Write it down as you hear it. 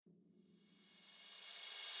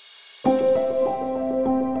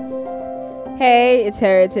Hey, it's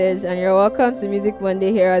Heritage, and you're welcome to Music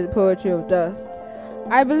Monday here at the Poetry of Dust.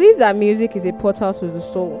 I believe that music is a portal to the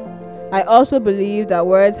soul. I also believe that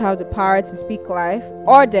words have the power to speak life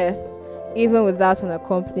or death, even without an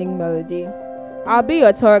accompanying melody. I'll be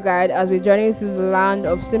your tour guide as we journey through the land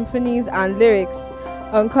of symphonies and lyrics,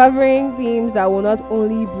 uncovering themes that will not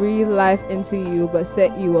only breathe life into you but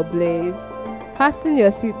set you ablaze. Fasten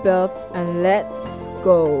your seatbelts and let's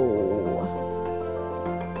go.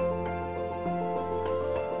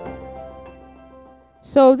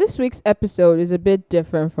 So this week's episode is a bit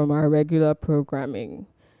different from our regular programming.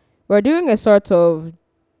 We're doing a sort of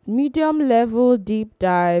medium level deep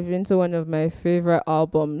dive into one of my favorite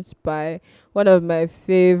albums by one of my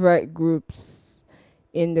favorite groups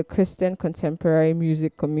in the Christian contemporary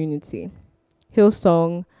music community,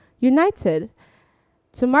 Hillsong United.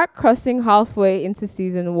 To mark crossing halfway into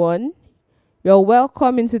season 1, you're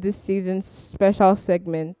welcome into this season's special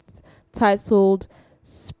segment titled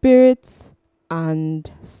Spirits and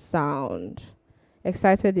Sound.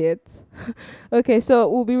 Excited yet? Okay, so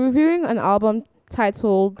we'll be reviewing an album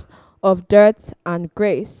titled Of Dirt and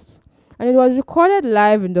Grace. And it was recorded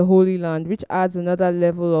live in the Holy Land, which adds another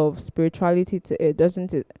level of spirituality to it,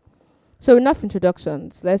 doesn't it? So enough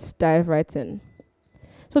introductions, let's dive right in.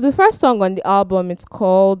 So the first song on the album, it's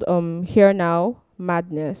called Here Now,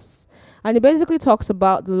 Madness. And it basically talks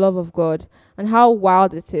about the love of God and how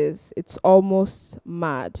wild it is. It's almost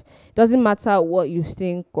mad. It doesn't matter what you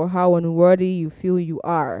think or how unworthy you feel you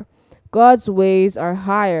are. God's ways are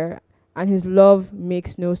higher and his love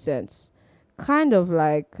makes no sense. Kind of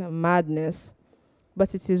like madness,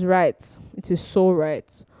 but it is right. It is so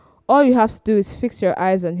right. All you have to do is fix your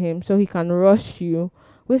eyes on him so he can rush you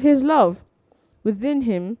with his love. Within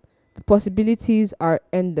him, the possibilities are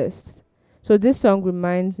endless. So this song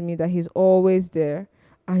reminds me that he's always there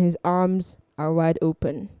and his arms are wide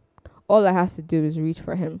open. All I have to do is reach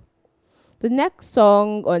for him. The next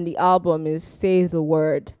song on the album is Say the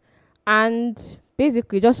Word, and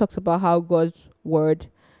basically just talks about how God's word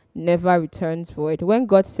never returns void. When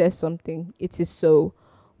God says something, it is so.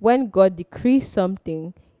 When God decrees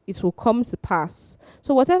something, it will come to pass.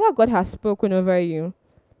 So whatever God has spoken over you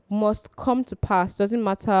must come to pass. Doesn't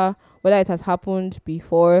matter whether it has happened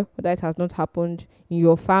before, whether it has not happened in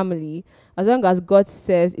your family. As long as God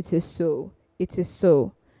says it is so, it is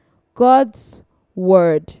so. God's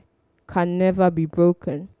word can never be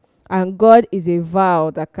broken. And God is a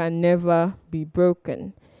vow that can never be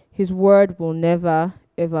broken. His word will never,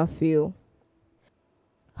 ever fail.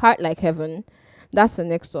 Heart Like Heaven. That's the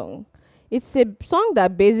next song. It's a song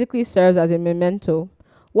that basically serves as a memento.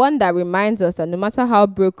 One that reminds us that no matter how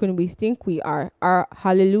broken we think we are, our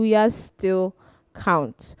hallelujahs still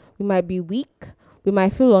count. We might be weak, we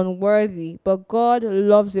might feel unworthy, but God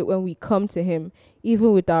loves it when we come to him,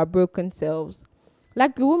 even with our broken selves.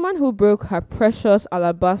 Like the woman who broke her precious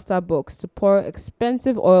alabaster box to pour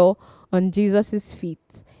expensive oil on Jesus'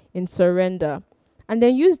 feet in surrender, and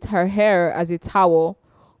then used her hair as a towel,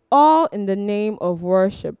 all in the name of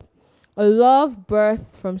worship. A love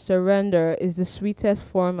birthed from surrender is the sweetest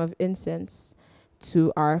form of incense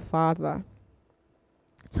to our Father.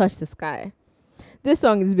 Touch the Sky. This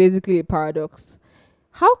song is basically a paradox.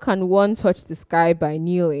 How can one touch the sky by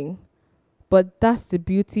kneeling? But that's the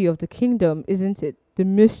beauty of the kingdom, isn't it? The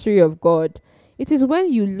mystery of God. It is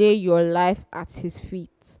when you lay your life at his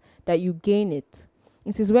feet that you gain it.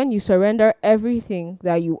 It is when you surrender everything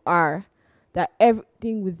that you are, that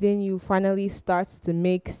everything within you finally starts to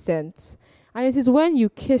make sense. And it is when you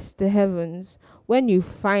kiss the heavens, when you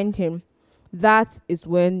find him, that is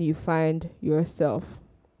when you find yourself.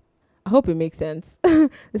 I hope it makes sense.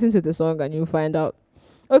 Listen to the song and you'll find out.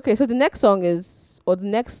 Okay, so the next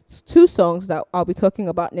two songs that I'll be talking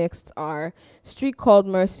about next are Street Called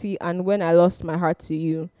Mercy and When I Lost My Heart to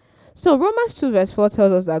You. So Romans 2 verse 4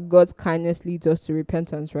 tells us that God's kindness leads us to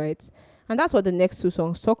repentance, right? And that's what the next two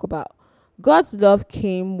songs talk about. God's love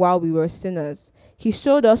came while we were sinners. He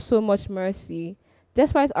showed us so much mercy,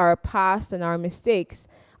 despite our past and our mistakes.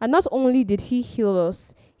 And not only did he heal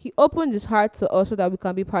us, he opened his heart to us so that we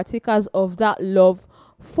can be partakers of that love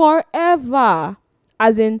forever.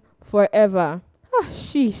 As in forever.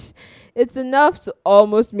 Sheesh. It's enough to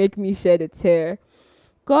almost make me shed a tear.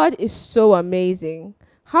 God is so amazing.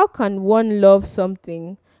 How can one love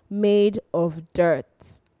something made of dirt,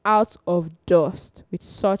 out of dust, with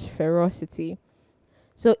such ferocity?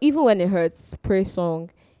 So Even When It Hurts, praise song,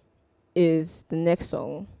 is the next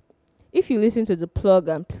song. If you listen to the plug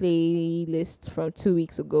and playlist from 2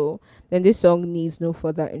 weeks ago, then this song needs no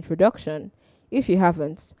further introduction. If you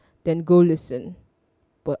haven't, then go listen.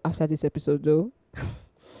 But after this episode though.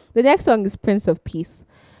 The next song is Prince of Peace.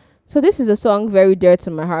 So this is a song very dear to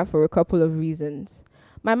my heart for a couple of reasons.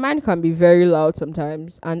 My mind can be very loud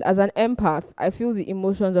sometimes, and as an empath, I feel the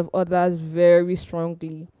emotions of others very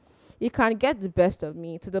strongly. It can get the best of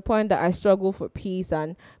me to the point that I struggle for peace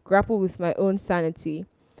and grapple with my own sanity.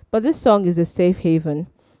 But this song is a safe haven,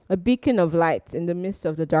 a beacon of light in the midst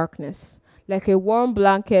of the darkness. Like a warm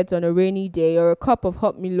blanket on a rainy day or a cup of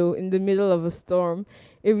hot Milo in the middle of a storm,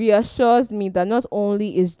 it reassures me that not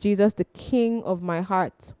only is Jesus the King of my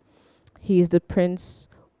heart, he is the Prince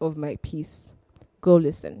of my peace. Go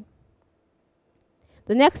listen.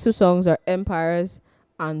 The next two songs are Empires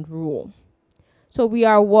and Rule. So we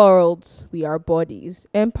are worlds, we are bodies,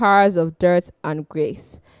 empires of dirt and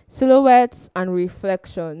grace, silhouettes and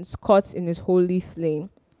reflections caught in his holy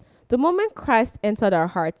flame. The moment Christ entered our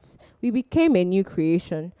hearts, we became a new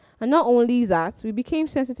creation. And not only that, we became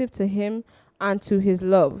sensitive to him and to his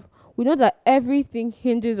love. We know that everything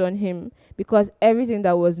hinges on him because everything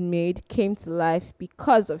that was made came to life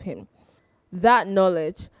because of him. That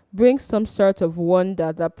knowledge brings some sort of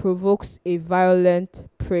wonder that provokes a violent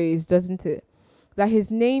praise, doesn't it? That his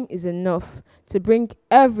name is enough to bring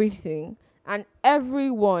everything and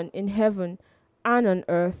everyone in heaven and on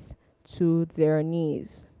earth to their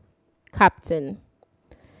knees. Captain.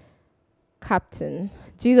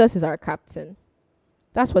 Jesus is our captain.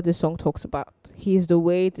 That's what this song talks about. He is the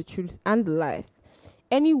way, the truth, and the life.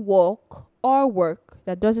 Any walk or work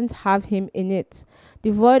that doesn't have him in it,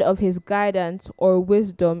 devoid of his guidance or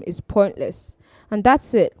wisdom, is pointless. And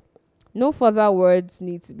that's it. No further words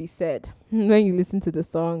need to be said. When you listen to the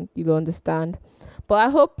song, you'll understand. But I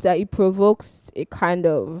hope that it provokes a kind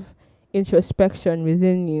of introspection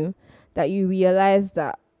within you, that you realize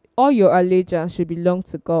that all your allegiance should belong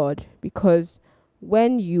to God, because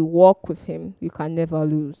when you walk with him, you can never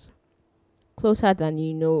lose. Closer than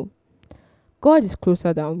you know. God is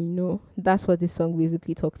closer than we know. That's what this song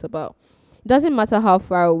basically talks about. It doesn't matter how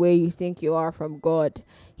far away you think you are from God.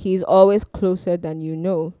 He is always closer than you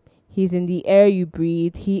know. He's in the air you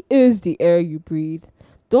breathe. He is the air you breathe.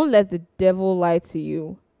 Don't let the devil lie to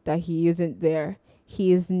you that he isn't there.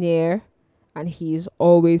 He is near and he is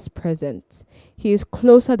always present. He is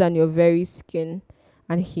closer than your very skin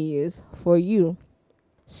and he is for you.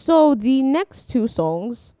 So the next two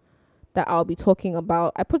songs that I'll be talking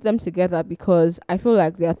about, I put them together because I feel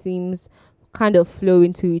like their themes kind of flow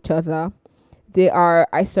into each other. They are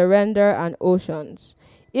I Surrender and Oceans.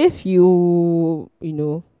 If you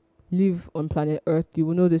live on planet Earth, you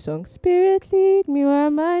will know the song Spirit Lead Me Where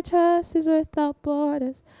My Trust Is Without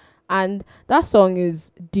Borders. And that song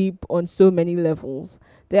is deep on so many levels.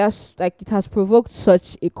 It has provoked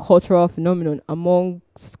such a cultural phenomenon among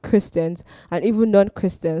Christians and even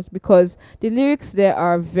non-Christians because the lyrics there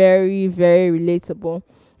are very, very relatable.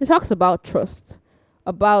 It talks about trust,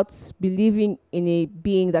 about believing in a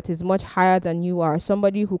being that is much higher than you are,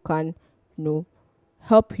 somebody who can,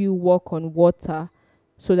 help you walk on water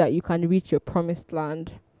so that you can reach your promised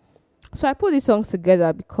land. So I put these songs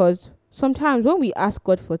together because sometimes when we ask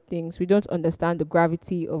God for things, we don't understand the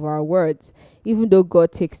gravity of our words, even though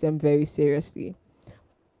God takes them very seriously.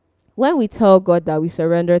 When we tell God that we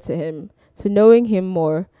surrender to him, to knowing him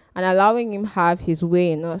more and allowing him have his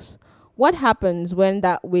way in us, what happens when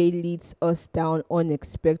that way leads us down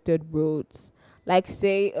unexpected roads? Like,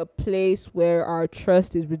 say, a place where our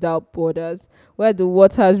trust is without borders, where the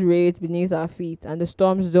waters rage beneath our feet and the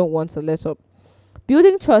storms don't want to let up.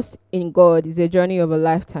 Building trust in God is a journey of a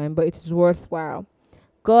lifetime, but it is worthwhile.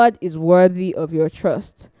 God is worthy of your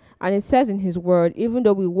trust. And it says in his word, even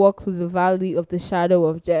though we walk through the valley of the shadow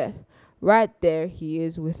of death, right there he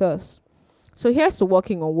is with us. So here's to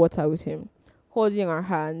walking on water with him, holding our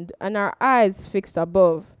hand and our eyes fixed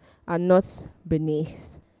above and not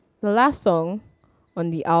beneath. The last song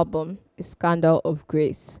on the album is Scandal of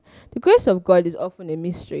Grace. The grace of God is often a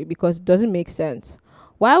mystery because it doesn't make sense.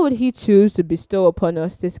 Why would he choose to bestow upon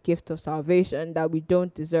us this gift of salvation that we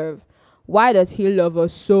don't deserve? Why does he love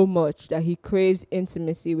us so much that he craves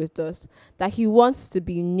intimacy with us, that he wants to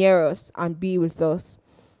be near us and be with us?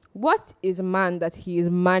 What is man that he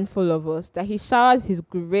is mindful of us, that he showers his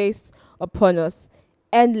grace upon us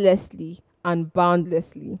endlessly and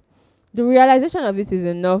boundlessly? The realization of this is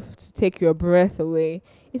enough to take your breath away.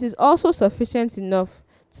 It is also sufficient enough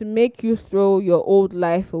to make you throw your old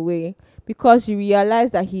life away because you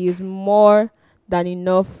realize that he is more than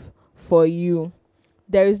enough for you.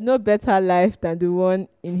 There is no better life than the one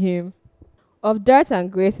in him. Of Dirt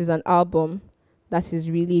and Grace is an album that is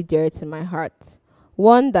really dear to my heart.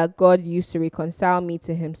 One that God used to reconcile me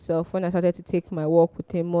to himself when I started to take my walk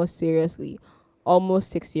with him more seriously, almost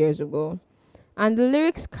 6 years ago. And the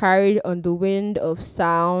lyrics carried on the wind of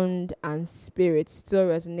sound and spirit still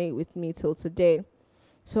resonate with me till today.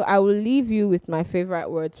 So I will leave you with my favorite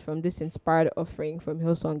words from this inspired offering from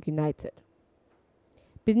Hillsong United.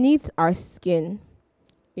 Beneath our skin,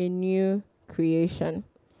 a new creation.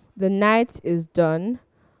 The night is done,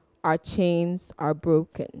 our chains are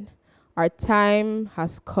broken. Our time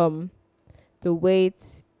has come. The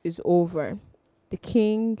wait is over. The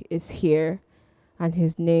King is here, and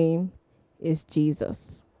his name is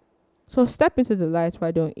Jesus. So step into the light,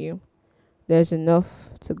 why don't you? There's enough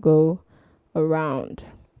to go around.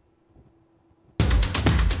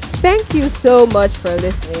 Thank you so much for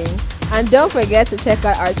listening, and don't forget to check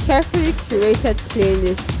out our carefully curated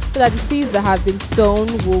playlist so that the seeds that have been sown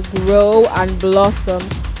will grow and blossom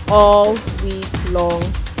all week long.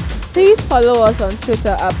 Please follow us on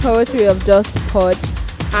Twitter at Poetry of Dust Pod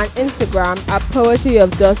and Instagram at Poetry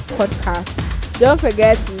of Dust Podcast. Don't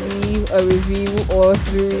forget to leave a review or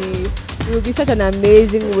 3. It will be such an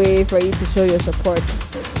amazing way for you to show your support.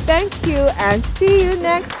 Thank you and see you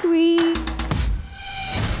next week.